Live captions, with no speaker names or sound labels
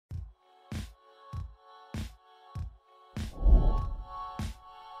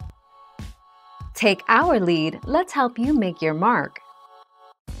Take our lead, let's help you make your mark.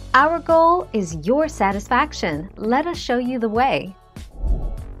 Our goal is your satisfaction. Let us show you the way.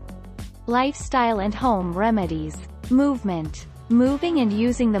 Lifestyle and home remedies. Movement. Moving and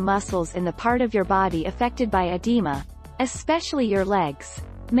using the muscles in the part of your body affected by edema, especially your legs,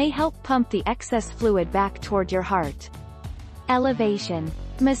 may help pump the excess fluid back toward your heart. Elevation.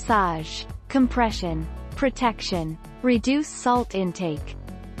 Massage. Compression. Protection. Reduce salt intake.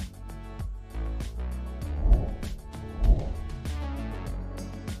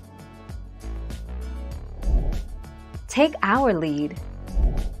 Take our lead.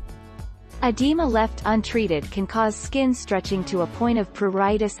 Edema left untreated can cause skin stretching to a point of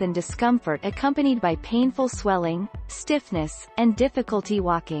pruritus and discomfort accompanied by painful swelling, stiffness, and difficulty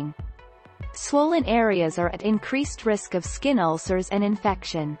walking. Swollen areas are at increased risk of skin ulcers and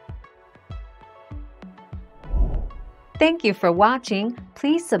infection. Thank you for watching.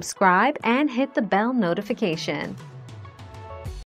 Please subscribe and hit the bell notification.